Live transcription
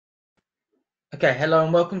Okay, hello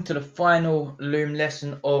and welcome to the final Loom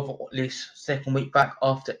lesson of this second week back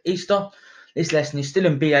after Easter. This lesson is still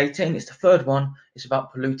in B18, it's the third one, it's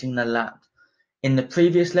about polluting the land. In the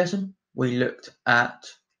previous lesson, we looked at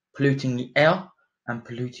polluting the air and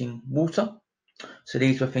polluting water. So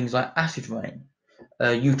these were things like acid rain,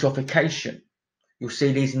 eutrophication. You'll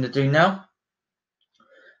see these in the do now.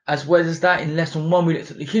 As well as that, in lesson 1, we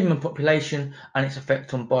looked at the human population and its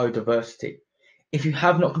effect on biodiversity. If you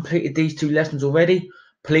have not completed these two lessons already,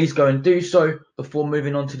 please go and do so before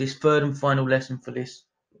moving on to this third and final lesson for this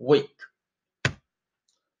week.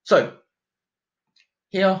 So,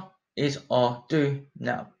 here is our do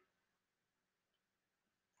now.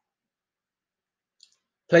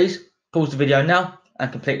 Please pause the video now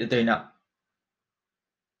and complete the do now.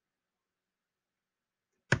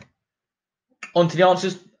 On to the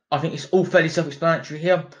answers. I think it's all fairly self-explanatory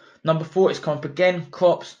here. Number 4 is come up again,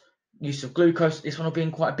 crops, use of glucose. This one will be in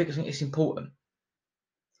quite big, I think it's important.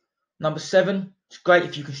 Number 7, it's great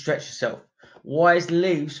if you can stretch yourself. Why is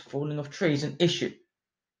leaves falling off trees an issue?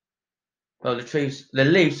 Well, the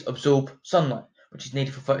leaves absorb sunlight, which is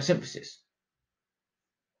needed for photosynthesis.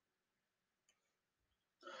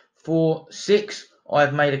 For 6,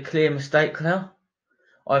 I've made a clear mistake now.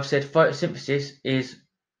 I've said photosynthesis is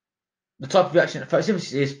the type of reaction that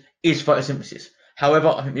photosynthesis is photosynthesis. However,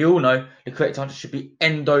 I think we all know the correct answer should be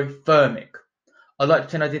endothermic. I'd like to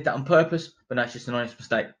pretend I did that on purpose, but that's just an honest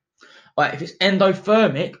mistake. Alright, if it's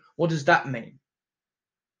endothermic, what does that mean?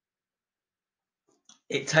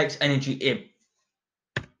 It takes energy in.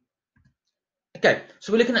 Okay,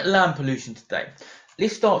 so we're looking at land pollution today.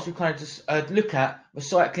 This starts with kind of just look at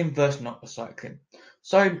recycling versus not recycling.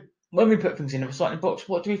 So when we put things in a recycling box,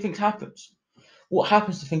 what do we think happens? What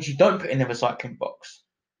happens to things you don't put in the recycling box?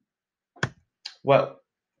 Well,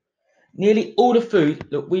 nearly all the food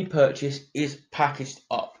that we purchase is packaged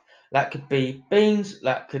up. That could be beans,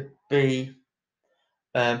 that could be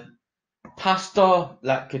pasta,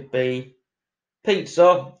 that could be pizza.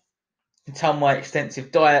 You can tell my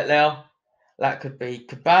extensive diet now. That could be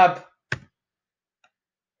kebab.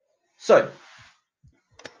 So,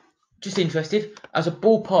 just interested, as a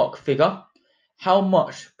ballpark figure, how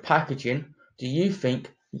much packaging do you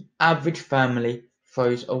think the average family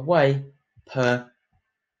throws away per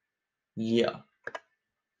year?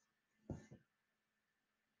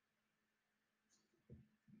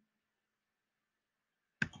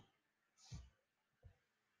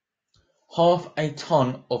 Half a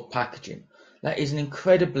ton of packaging. That is an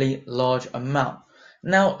incredibly large amount.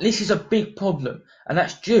 Now, this is a big problem, and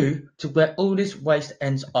that's due to where all this waste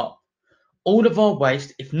ends up. All of our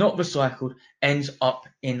waste, if not recycled, ends up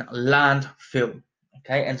in landfill.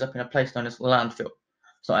 Okay, ends up in a place known as landfill.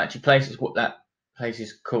 It's not actually place, it's what that place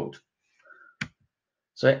is called.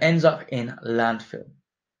 So it ends up in landfill.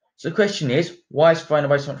 So the question is, why is throwing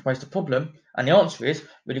away so much waste a problem? And the answer is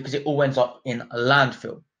really because it all ends up in a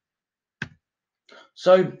landfill.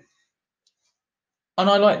 So, and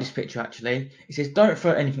I like this picture actually. It says, don't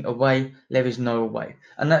throw anything away, there is no way.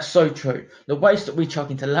 And that's so true. The waste that we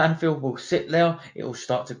chuck into landfill will sit there, it will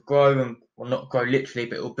start to grow, and well, not grow literally,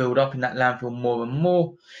 but it will build up in that landfill more and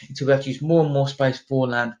more until we have to use more and more space for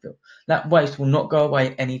landfill. That waste will not go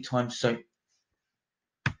away anytime soon.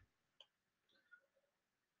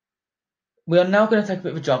 We are now going to take a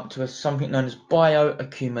bit of a jump to something known as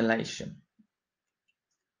bioaccumulation.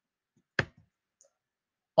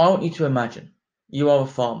 I want you to imagine you are a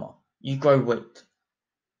farmer, you grow wheat.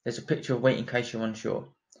 There's a picture of wheat in case you're unsure.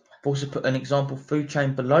 I've also put an example food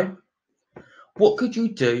chain below. What could you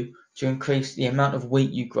do to increase the amount of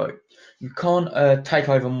wheat you grow? You can't take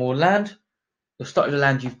over more land. You'll start with the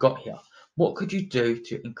land you've got here. What could you do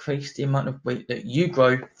to increase the amount of wheat that you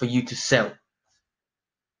grow for you to sell?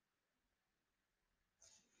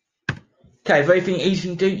 Okay, very easy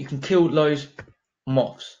thing to do. You can kill those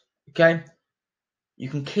moths. Okay, you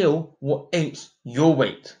can kill what eats your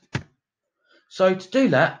wheat. So to do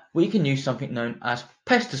that, we can use something known as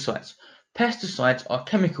pesticides. Pesticides are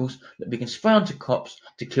chemicals that we can spray onto crops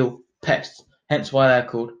to kill pests, hence why they're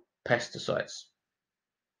called pesticides.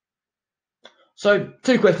 So,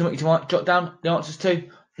 2 questions I want you to jot down the answers to.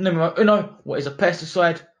 Numero uno, what is a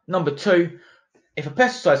pesticide? Number 2, if a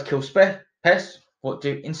pesticide kills pests, what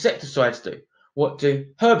do insecticides do? What do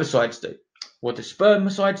herbicides do? What do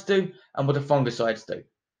spermicides do? And what do fungicides do?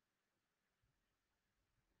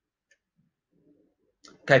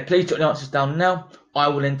 Okay, please jot the answers down now. I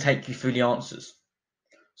will then take you through the answers.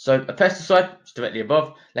 So a pesticide, it's directly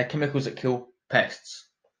above, they're chemicals that kill pests.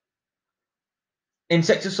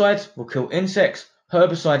 Insecticides will kill insects.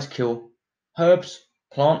 Herbicides kill herbs,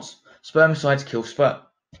 plants. Spermicides kill sperm.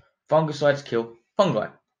 Fungicides kill fungi.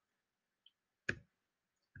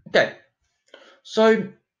 Okay, so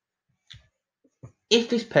if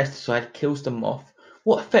this pesticide kills the moth,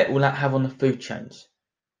 what effect will that have on the food chains?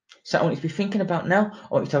 So I want you to be thinking about now.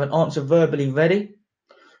 I want you to have an answer verbally ready.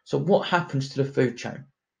 So what happens to the food chain?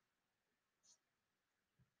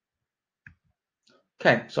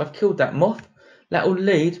 Okay, so I've killed that moth. That will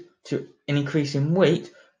lead to an increase in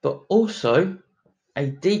wheat, but also a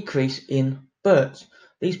decrease in birds.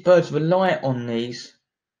 These birds rely on these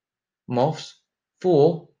moths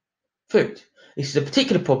for food. This is a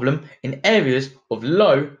particular problem in areas of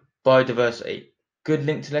low biodiversity. Good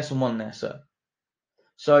link to lesson 1 there, sir.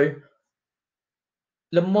 So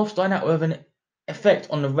the moths dine out will have an effect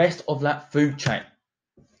on the rest of that food chain.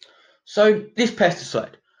 So this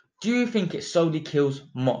pesticide, do you think it solely kills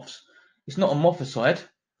moths? It's not a mothicide.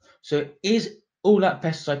 So is all that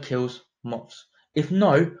pesticide kills moths? If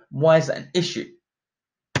no, why is that an issue?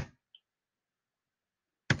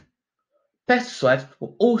 Pesticides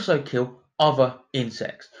will also kill other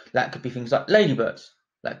insects. That could be things like ladybirds.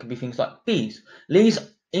 That could be things like bees. These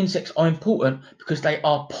insects are important because they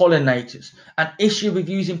are pollinators. An issue with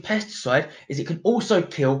using pesticide is it can also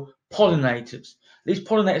kill pollinators. These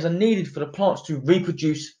pollinators are needed for the plants to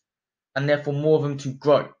reproduce and therefore more of them to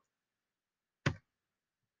grow.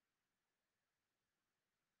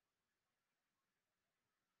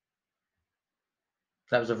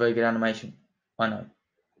 That was a very good animation, I know.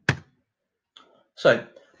 So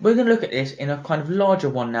we're going to look at this in a kind of larger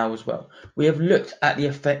one now as well. We have looked at the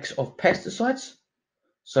effects of pesticides.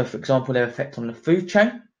 So for example, their effect on the food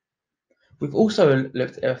chain. We've also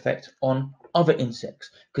looked at their effect on other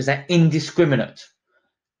insects because they're indiscriminate.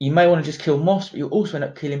 You may want to just kill moths, but you'll also end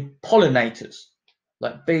up killing pollinators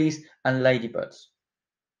like bees and ladybirds.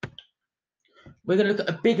 We're going to look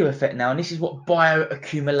at a bigger effect now, and this is what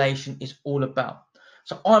bioaccumulation is all about.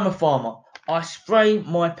 So I'm a farmer. I spray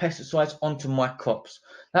my pesticides onto my crops.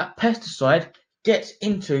 That pesticide gets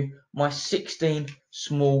into my 16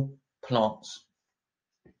 small plants.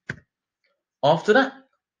 After that,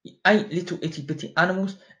 8 little itty bitty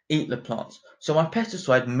animals eat the plants. So my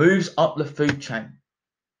pesticide moves up the food chain.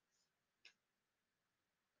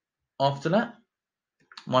 After that,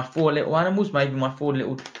 my 4 little animals, maybe my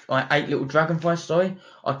 8 little dragonflies,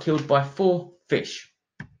 are killed by 4 fish.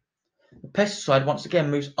 The pesticide once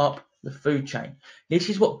again moves up the food chain. This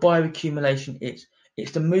is what bioaccumulation is.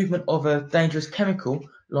 It's the movement of a dangerous chemical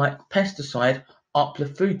like pesticide up the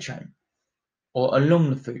food chain or along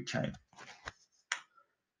the food chain.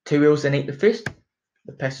 2 eels then eat the fish.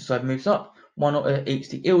 The pesticide moves up. 1 otter eats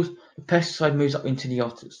the eels. The pesticide moves up into the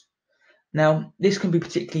otters. Now, this can be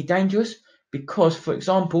particularly dangerous because, for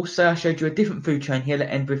example, say I showed you a different food chain here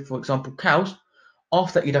that ends with, for example, cows.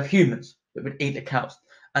 After that, you'd have humans that would eat the cows.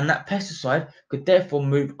 And that pesticide could therefore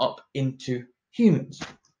move up into humans.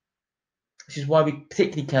 This is why we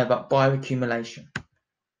particularly care about bioaccumulation.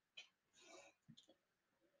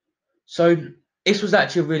 So this was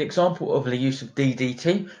actually a real example of the use of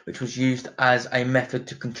DDT, which was used as a method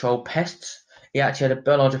to control pests. It actually had a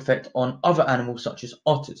very large effect on other animals such as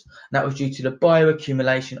otters. And that was due to the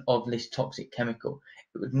bioaccumulation of this toxic chemical.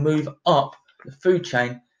 It would move up the food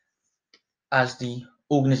chain as the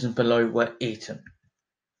organisms below were eaten.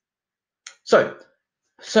 So,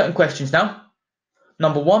 certain questions now.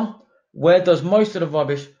 Number 1, where does most of the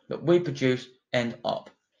rubbish that we produce end up?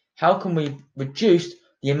 How can we reduce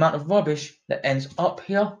the amount of rubbish that ends up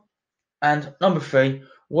here? And number 3,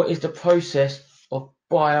 what is the process of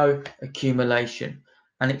bioaccumulation?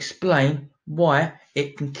 And explain why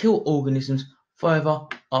it can kill organisms further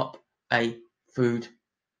up a food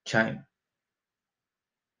chain.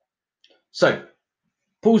 So,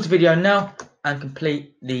 pause the video now and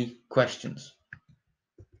complete the questions.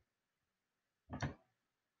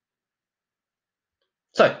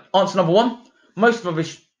 So, answer number 1, most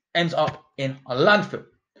rubbish ends up in a landfill.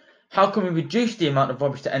 How can we reduce the amount of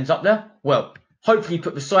rubbish that ends up there? Well, hopefully you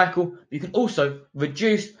put recycle, but you can also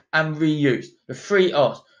reduce and reuse. The 3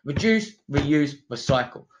 R's. Reduce, reuse,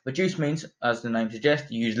 recycle. Reduce means, as the name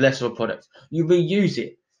suggests, you use less of a product. You reuse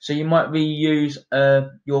it. So you might reuse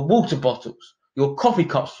your water bottles, your coffee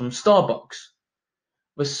cups from Starbucks.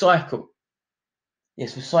 Recycle.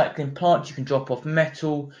 Yes, recycling plants, you can drop off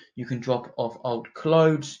metal, you can drop off old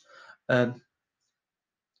clothes,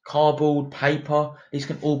 cardboard, paper, these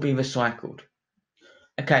can all be recycled.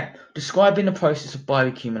 Okay, describing the process of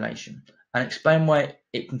bioaccumulation and explain why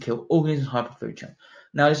it can kill organisms in the food chain.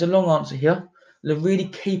 Now, there's a long answer here. The really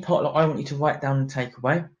key part that I want you to write down and take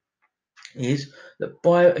away is that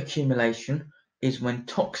bioaccumulation is when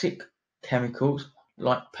toxic chemicals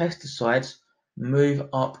like pesticides move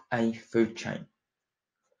up a food chain.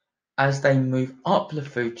 As they move up the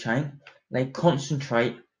food chain, they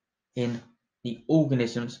concentrate in the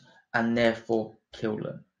organisms and therefore kill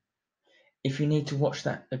them. If you need to watch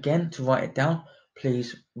that again to write it down,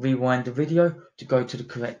 please rewind the video to go to the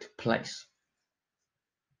correct place.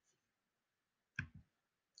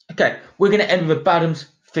 Okay, we're going to end with Badham's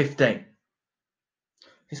 15.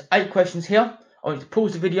 There's 8 questions here. I want you to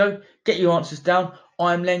pause the video, get your answers down.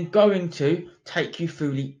 I'm then going to take you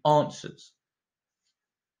through the answers.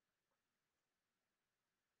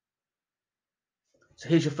 So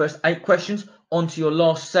here's your first 8 questions. On to your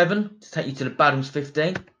last 7 to take you to the Badham's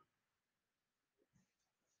 15.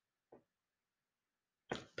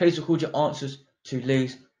 Please record your answers to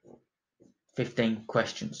these 15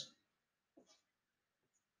 questions.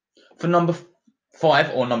 For number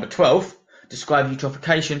 5 or number 12, describe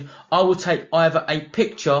eutrophication, I will take either a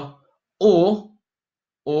picture or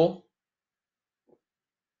a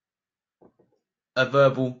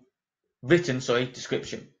written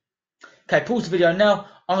description. Okay, pause the video now.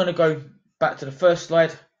 I'm going to go back to the first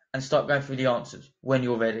slide and start going through the answers when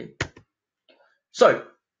you're ready. So,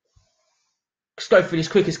 let's go through this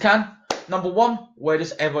quick as can. Number 1, where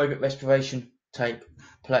does aerobic respiration take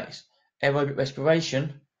place? Aerobic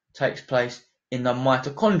respiration takes place in the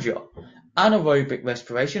mitochondria. Anaerobic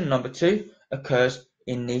respiration, number 2, occurs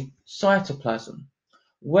in the cytoplasm.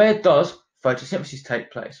 Where does photosynthesis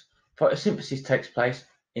take place? Photosynthesis takes place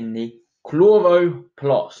in the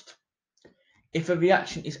chloroplast. If a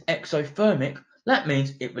reaction is exothermic, that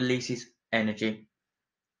means it releases energy.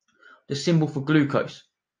 The symbol for glucose,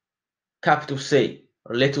 capital C,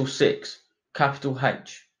 little 6, capital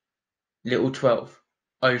H, little 12,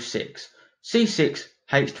 O6,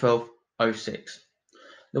 C6H12O6.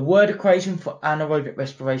 The word equation for anaerobic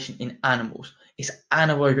respiration in animals is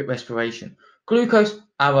anaerobic respiration. Glucose,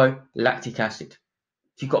 arrow, lactic acid.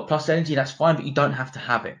 If you've got plus energy, that's fine, but you don't have to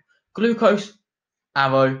have it. Glucose,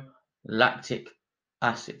 arrow, lactic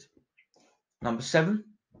acid. Number 7.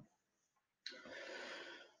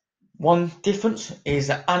 One difference is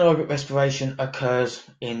that anaerobic respiration occurs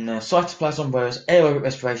in the cytoplasm, whereas aerobic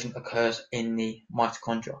respiration occurs in the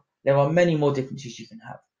mitochondria. There are many more differences you can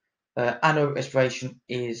have. Anaerobic respiration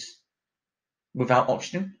is without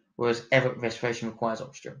oxygen, whereas aerobic respiration requires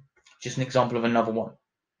oxygen. Just an example of another one.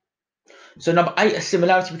 So number 8, a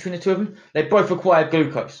similarity between the two of them. They both require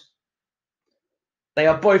glucose. They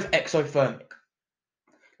are both exothermic.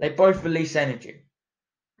 They both release energy.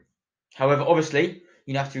 However, obviously,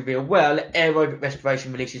 you have to be aware that aerobic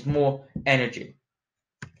respiration releases more energy.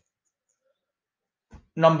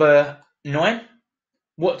 Number 9,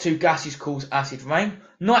 what 2 gases cause acid rain?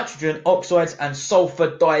 Nitrogen oxides and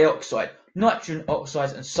sulfur dioxide. Nitrogen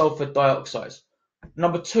oxides and sulfur dioxides.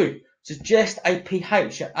 Number 2, suggest a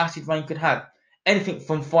pH that acid rain could have. Anything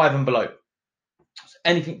from 5 and below. So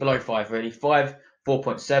anything below 5 really. 5,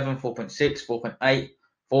 4.7, 4.6, 4.8,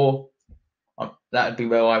 4. That would be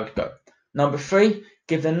where I would go. Number 3,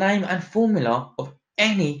 give the name and formula of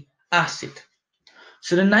any acid.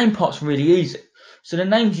 So the name part's really easy. So the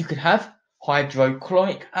names you could have: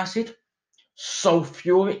 hydrochloric acid,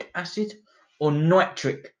 sulfuric acid, or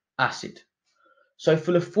nitric acid. So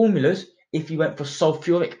for the formulas, if you went for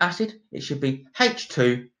sulfuric acid, it should be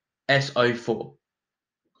H2SO4.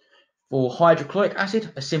 For hydrochloric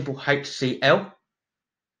acid, a simple HCl.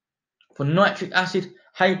 For nitric acid,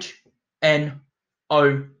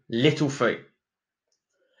 HNO3.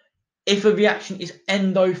 If a reaction is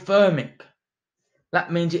endothermic,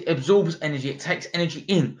 that means it absorbs energy, it takes energy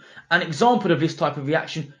in. An example of this type of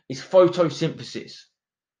reaction is photosynthesis.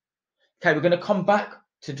 Okay, we're going to come back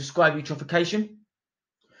to describe eutrophication.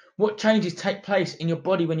 What changes take place in your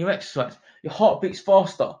body when you exercise? Your heart beats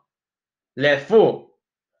faster. Therefore,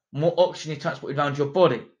 more oxygen is transported around your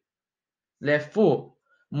body. Therefore,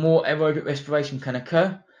 more aerobic respiration can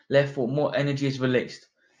occur. Therefore, more energy is released.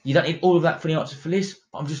 You don't need all of that for the answer for this,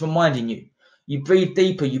 but I'm just reminding you. You breathe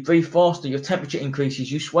deeper, you breathe faster, your temperature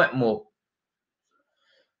increases, you sweat more.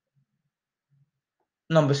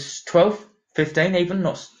 Number 12, 15 even,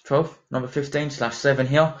 not 12, number 15/7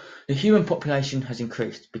 here. The human population has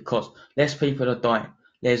increased because less people are dying.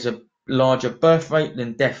 There's a larger birth rate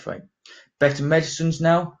than death rate. Better medicines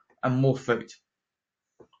now and more food.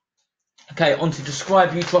 Okay, on to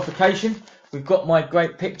describe eutrophication. We've got my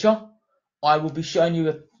great picture. I will be showing you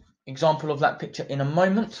an example of that picture in a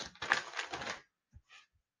moment.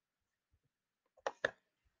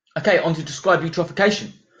 Okay, on to describe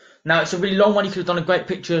eutrophication. Now, it's a really long one. You could have done a great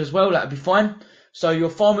picture as well. That would be fine. So your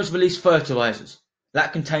farmers release fertilizers.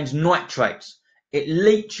 That contains nitrates. It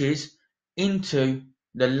leaches into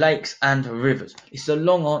the lakes and rivers. It's a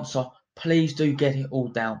long answer. Please do get it all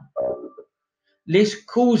down. This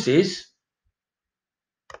causes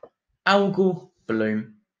algal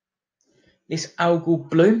bloom. This algal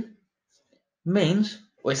bloom means,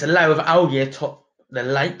 or it's a layer of algae atop the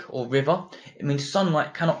lake or river. It means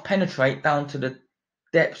sunlight cannot penetrate down to the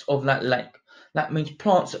depths of that lake. That means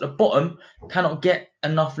plants at the bottom cannot get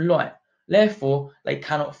enough light. Therefore, they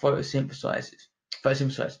cannot photosynthesize.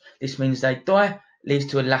 This means they die, leads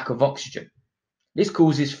to a lack of oxygen. This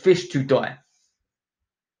causes fish to die.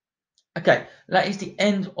 Okay, that is the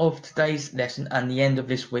end of today's lesson and the end of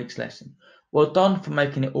this week's lesson. Well done for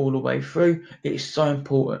making it all the way through. It is so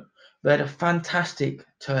important. We had a fantastic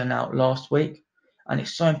turnout last week, and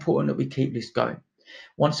it's so important that we keep this going.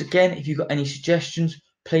 Once again, if you've got any suggestions,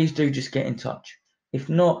 please do just get in touch. If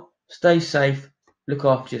not, stay safe, look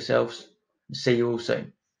after yourselves, and see you all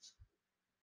soon.